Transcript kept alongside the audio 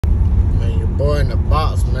boy in the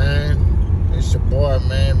box, man. It's your boy,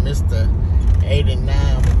 man, Mr. 89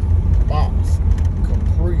 Box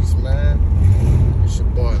Caprice, man. It's your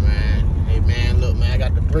boy, man. Hey, man, look, man, I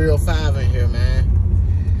got the 305 in here, man.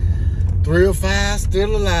 305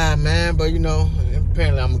 still alive, man, but, you know,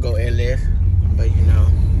 apparently I'm gonna go LS, but, you know,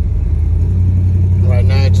 right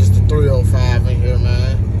now it's just the 305 in here,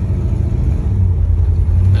 man.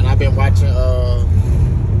 And I've been watching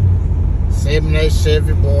 78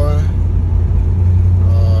 Chevy, boy,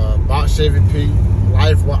 Box Chevy Pete,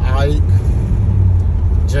 Life with Ike,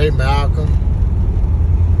 JMalcolm,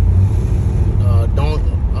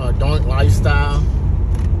 Don't Lifestyle,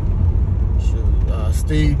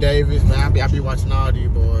 Steve Davis, man. I be watching all these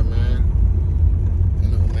boys, man. You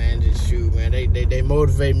know, man, just shoot, man. They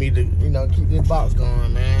motivate me to, you know, keep this box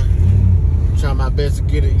going, man. I'm trying my best to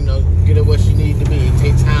get it, you know, get it what she need to be. It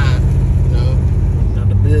takes time, you know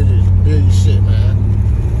to build your shit, man.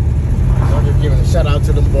 So I'm just giving a shout out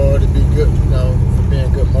to them boys to be good, you know, for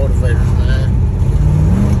being good motivators, man.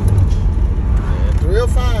 Yeah,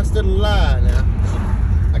 305 still alive now.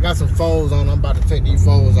 I got some foes on. I'm about to take these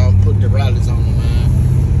foes off, put the rallies on them,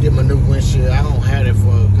 man. Get my new windshield. I don't have it for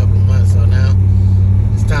a couple of months, so now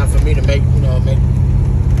it's time for me to make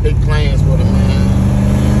big plans with it, man.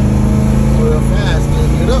 305 still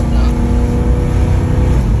get up now.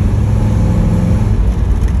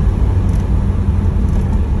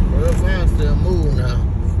 305 still move now,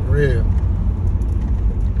 for real. I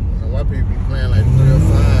don't know why people be playing like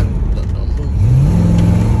 305 don't move.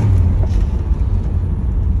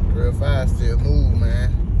 305 still move, man.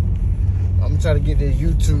 I'm trying to get this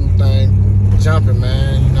YouTube thing jumping,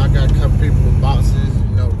 man. You know, I got a couple people with boxes,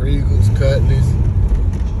 you know, Regals, Cutlass. You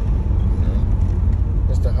know,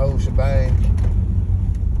 it's the whole shebang.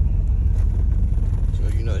 So,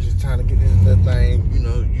 you know, just trying to get this little thing, you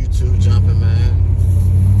know, YouTube jumping, man.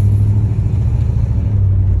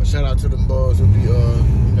 But shout out to them boys who be, you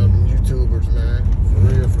know, them YouTubers, man. For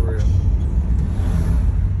real, for real.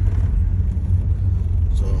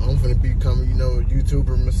 I'm finna become, you know, a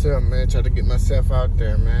YouTuber myself, man. Try to get myself out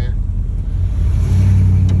there, man.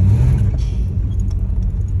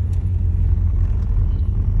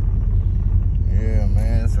 Yeah,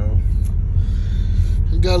 man, so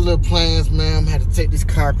we got little plans, man. I'm gonna have to take this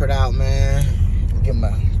carpet out, man. Get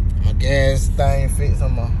my gas thing fixed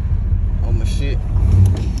on my shit.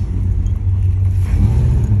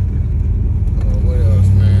 What else,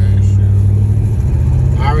 man?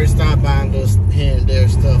 Shit. I already started buying little here and there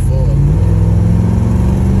stuff for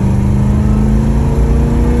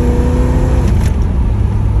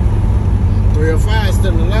 305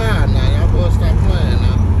 still alive now. Y'all boys stop playing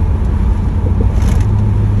now.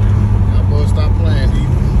 Y'all boys stop playing. These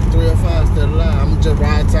 305 still alive. I'm just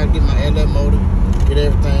riding trying to get my LF motor, get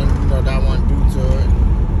everything, you know, that I want to do to it.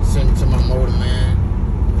 Send it to my motor, man.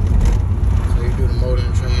 So you do the motor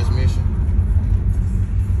and transmission.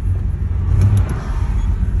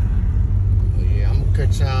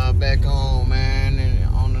 Cut y'all back on, man, and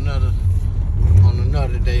on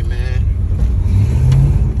another day, man.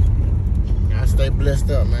 Y'all stay blessed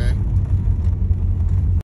up, man.